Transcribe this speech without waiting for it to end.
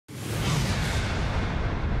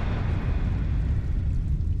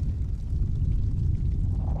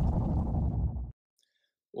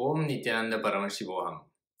Om Nityananda Paramashivoham.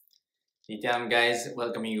 Nityam guys,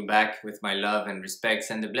 welcoming you back with my love and respects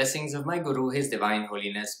and the blessings of my Guru, His Divine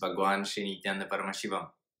Holiness, Bhagwan Shree Nityananda Paramashivam.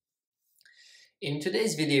 In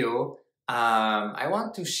today's video, I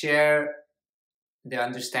want to share the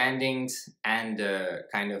understandings and the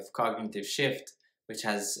kind of cognitive shift which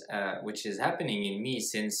is happening in me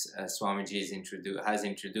since Swamiji has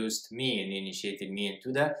introduced me and initiated me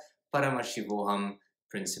into the Paramashivoham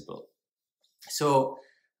principle. So,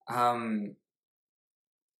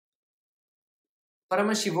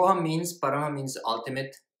 Paramashivoham means, Parama means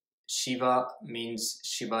ultimate, Shiva means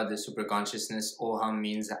Shiva, the super consciousness, Oham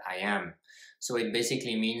means I am. So it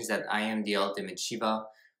basically means that I am the ultimate Shiva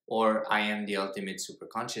or I am the ultimate super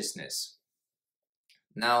consciousness.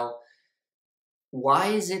 Now, why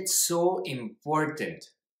is it so important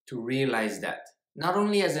to realize that? Not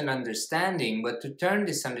only as an understanding, but to turn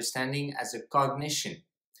this understanding as a cognition.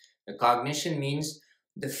 A cognition means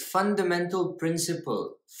the fundamental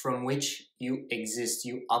principle from which you exist,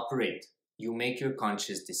 you operate, you make your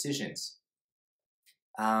conscious decisions.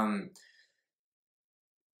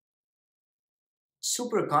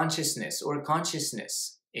 Super consciousness or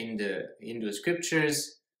consciousness in the Hindu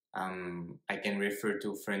scriptures, I can refer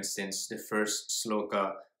to, for instance, the first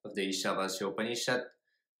sloka of the Ishavasya Upanishad,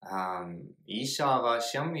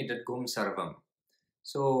 Ishavasyam idadgum sarvam.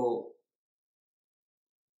 So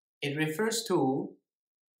it refers to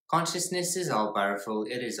consciousness is all-powerful,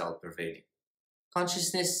 it is all-pervading.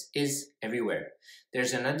 Consciousness is everywhere.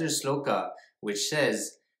 There's another sloka which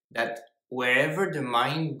says that wherever the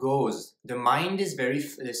mind goes,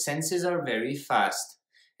 the senses are very fast,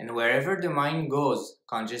 and wherever the mind goes,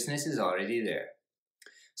 consciousness is already there.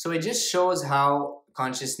 So it just shows how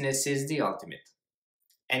consciousness is the ultimate,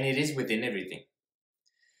 and it is within everything.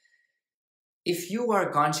 If you are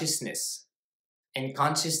consciousness, and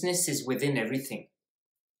consciousness is within everything,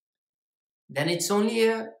 then it's only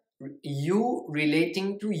a you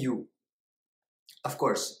relating to you. Of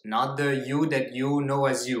course, not the you that you know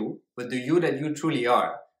as you, but the you that you truly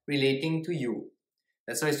are, relating to you.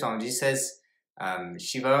 That's why Swamiji says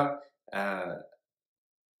Shiva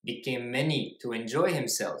became many to enjoy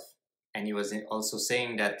himself. And he was also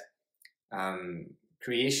saying that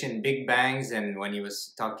creation, big bangs, and when he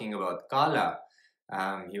was talking about Kala,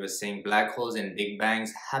 he was saying black holes and big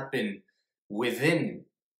bangs happen within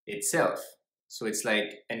itself. So it's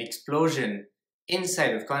like an explosion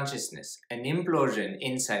inside of consciousness, an implosion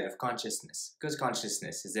inside of consciousness, because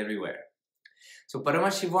consciousness is everywhere. So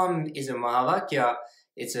Paramashivoham is a Mahavakya.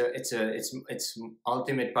 It's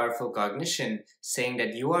ultimate powerful cognition saying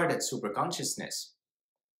that you are that super consciousness.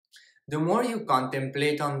 The more you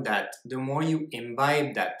contemplate on that, the more you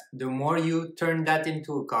imbibe that, the more you turn that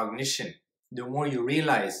into a cognition, the more you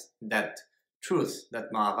realize that truth, that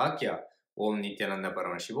Mahavakya, Om Nityananda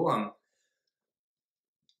Paramashivoham,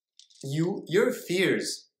 your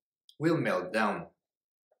fears will melt down.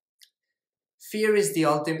 Fear is the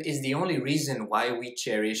only reason why we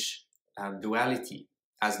cherish duality.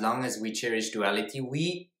 As long as we cherish duality,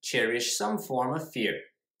 we cherish some form of fear.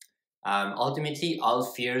 Ultimately, all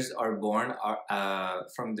fears are born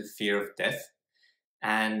from the fear of death,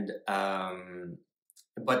 and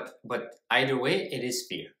but either way, it is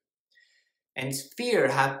fear. And fear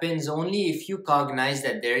happens only if you cognize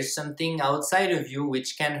that there is something outside of you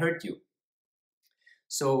which can hurt you.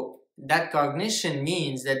 So that cognition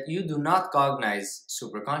means that you do not cognize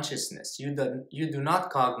superconsciousness. You do not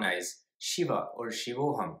cognize Shiva or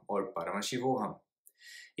Shivoham or Paramashivoham.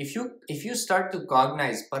 If you start to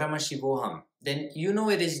cognize Paramashivoham, then you know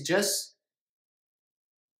it is just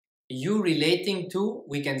you relating to,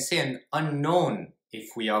 we can say, an unknown,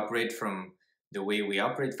 if we operate from the way we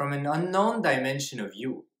operate, from an unknown dimension of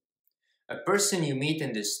you. A person you meet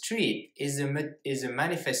in the street is a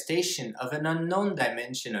manifestation of an unknown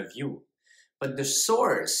dimension of you. But the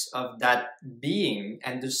source of that being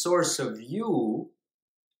and the source of you,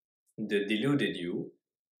 the deluded you,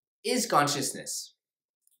 is consciousness.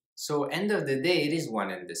 So end of the day, it is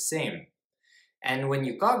one and the same. And when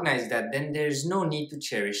you cognize that, then there's no need to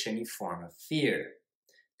cherish any form of fear.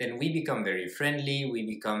 Then we become very friendly, we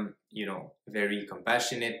become, very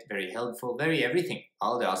compassionate, very helpful, very everything.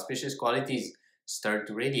 All the auspicious qualities start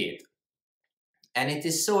to radiate. And it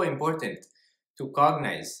is so important to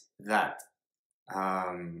cognize that.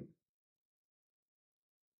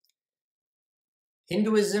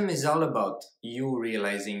 Hinduism is all about you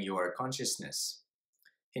realizing your consciousness.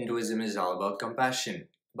 Hinduism is all about compassion,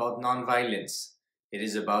 about non-violence. It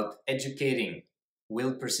is about educating.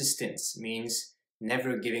 Will persistence means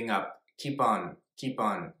never giving up. Keep on,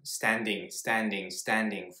 standing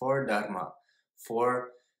for Dharma,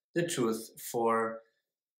 for the truth, for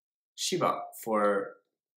Shiva, for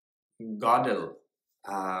Godel.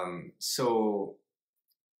 So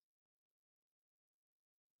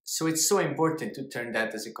it's so important to turn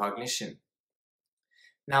that as a cognition.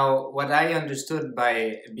 Now, what I understood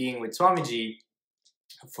by being with Swamiji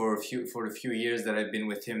for the few years that I've been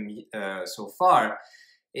with him so far,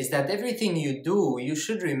 is that everything you do, you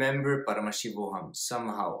should remember Paramashivoham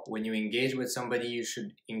somehow. When you engage with somebody, you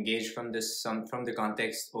should engage from the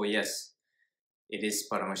context, oh yes, it is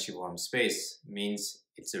Paramashivoham space, means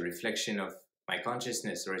it's a reflection of my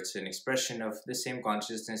consciousness, or it's an expression of the same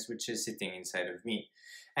consciousness which is sitting inside of me.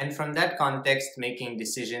 And from that context, making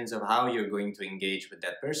decisions of how you're going to engage with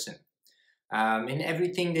that person. In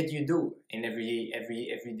everything that you do, in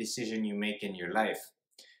every decision you make in your life.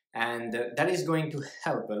 And that is going to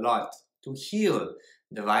help a lot to heal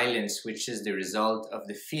the violence which is the result of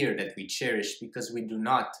the fear that we cherish because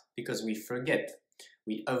we forget.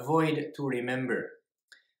 We avoid to remember.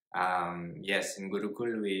 Yes, in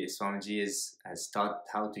Gurukul, Swamiji has taught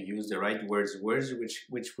how to use the right words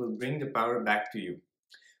which will bring the power back to you.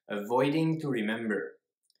 Avoiding to remember.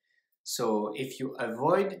 So if you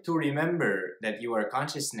avoid to remember that you are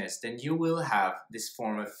consciousness, then you will have this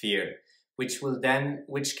form of fear, which will then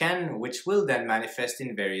manifest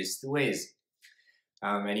in various ways.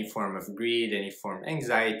 Any form of greed, any form of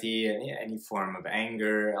anxiety, any form of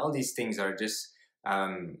anger. All these things are just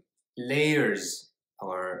layers,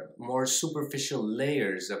 or more superficial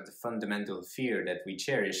layers, of the fundamental fear that we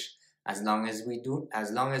cherish. As long as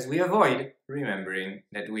we avoid remembering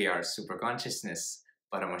that we are super consciousness,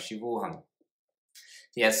 Paramashivoham.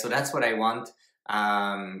 Yes, so that's what I want.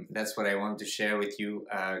 That's what I want to share with you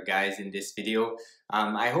guys in this video.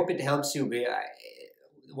 I hope it helps you.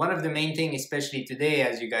 One of the main things, especially today,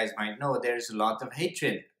 as you guys might know, there's a lot of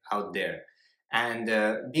hatred out there.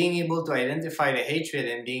 And being able to identify the hatred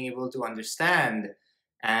and being able to understand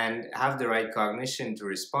and have the right cognition to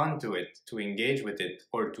respond to it, to engage with it,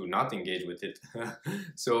 or to not engage with it.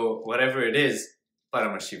 So whatever it is,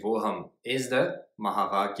 Paramashivoham is the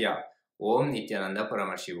Mahavakya. Om Nityananda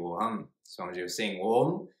Paramashivoham. Swamiji was saying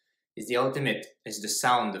Om is the ultimate, is the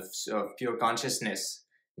sound of pure consciousness.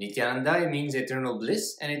 Nityananda, it means eternal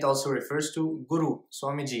bliss, and it also refers to Guru,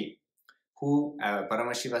 Swamiji, who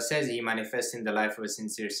Paramashiva says he manifests in the life of a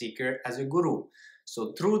sincere seeker as a Guru.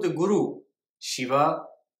 So through the Guru, Shiva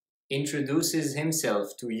introduces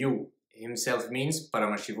himself to you. Himself means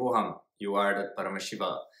Paramashivoham. You are that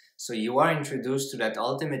Paramashiva. So you are introduced to that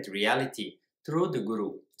ultimate reality through the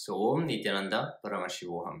Guru. So Om Nityananda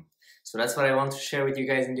Paramashivoham. So that's what I want to share with you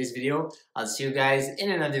guys in this video. I'll see you guys in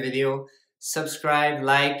another video. Subscribe,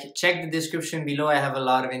 like, check the description below. I have a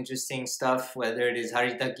lot of interesting stuff, whether it is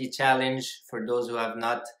HariTaki challenge for those who have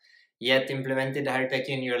not yet implemented HariTaki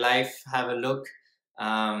in your life. Have a look.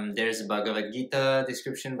 There's Bhagavad Gita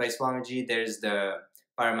description by Swamiji. There's the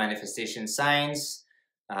Paramanifestation Science,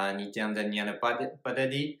 Nityananda Jnana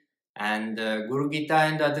Padadi, and Guru Gita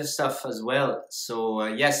and other stuff as well. So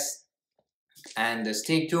yes, and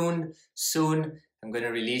stay tuned. Soon I'm going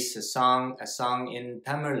to release a song in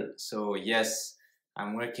Tamil. So yes,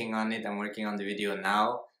 I'm working on it. I'm working on the video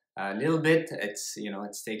now. A little bit.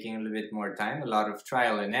 It's taking a little bit more time. A lot of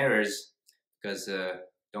trial and errors because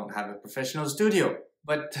don't have a professional studio.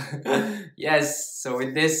 But yes, so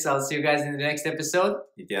with this, I'll see you guys in the next episode.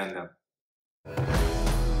 Nityananda.